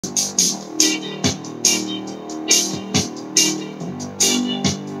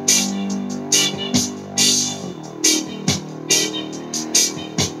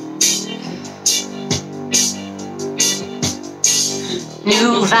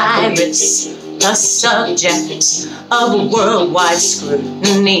New virus, the subject of worldwide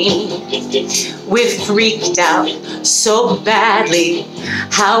scrutiny. We're freaked out so badly.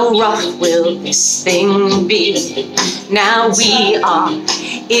 How rough will this thing be? Now we are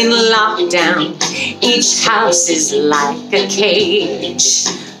in lockdown. Each house is like a cage.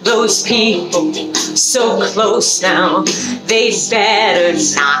 Those people so close now, they better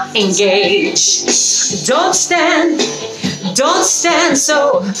not engage. Don't stand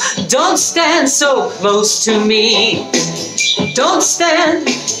so close to me. Don't stand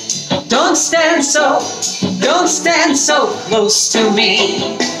so close to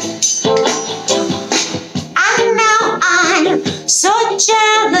me. And now I'm so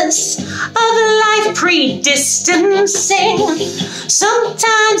jealous of life pre-distancing.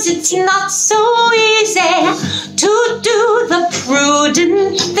 Sometimes it's not so easy to do the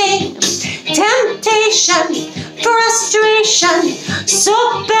prudent thing. Temptation, frustration, so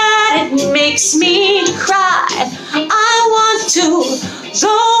bad it makes me cry. I want to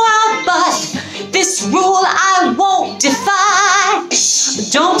go out, but this rule I won't defy.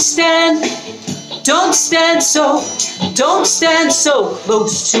 Don't stand so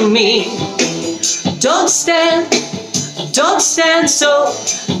close to me. Don't stand so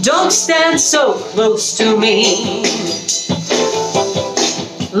close to me.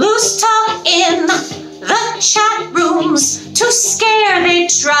 Loose talk in the chat rooms, too scared they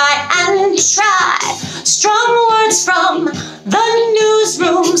try and try. Strong words from the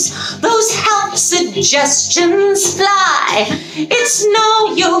newsrooms, those health suggestions fly. It's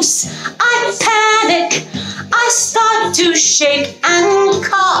no use, I panic, I start to shake and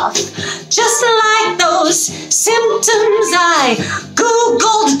cough. Just like those symptoms I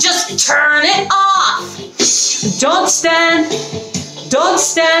Googled, just turn it off. Don't stand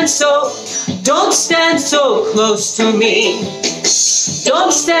so close to me.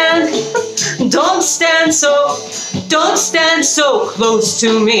 Don't stand so close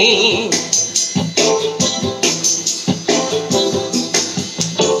to me.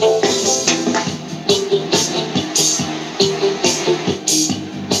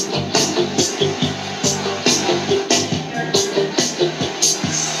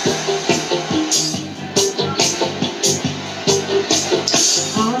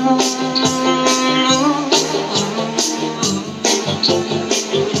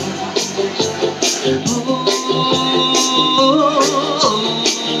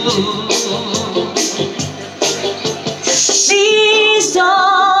 Please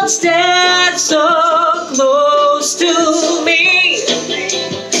don't stand so close to me.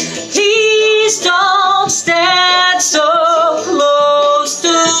 Please don't stand so close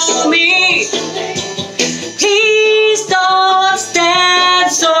to me. Please don't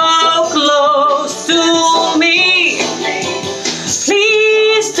stand so close to me.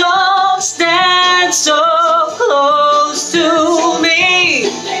 Please don't stand so close to me.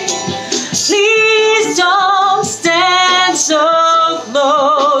 Please don't stand so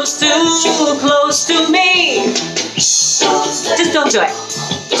close to me. Just don't do it.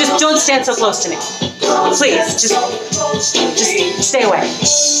 Just don't stand so close to me. Please, just stay away.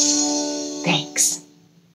 Thanks.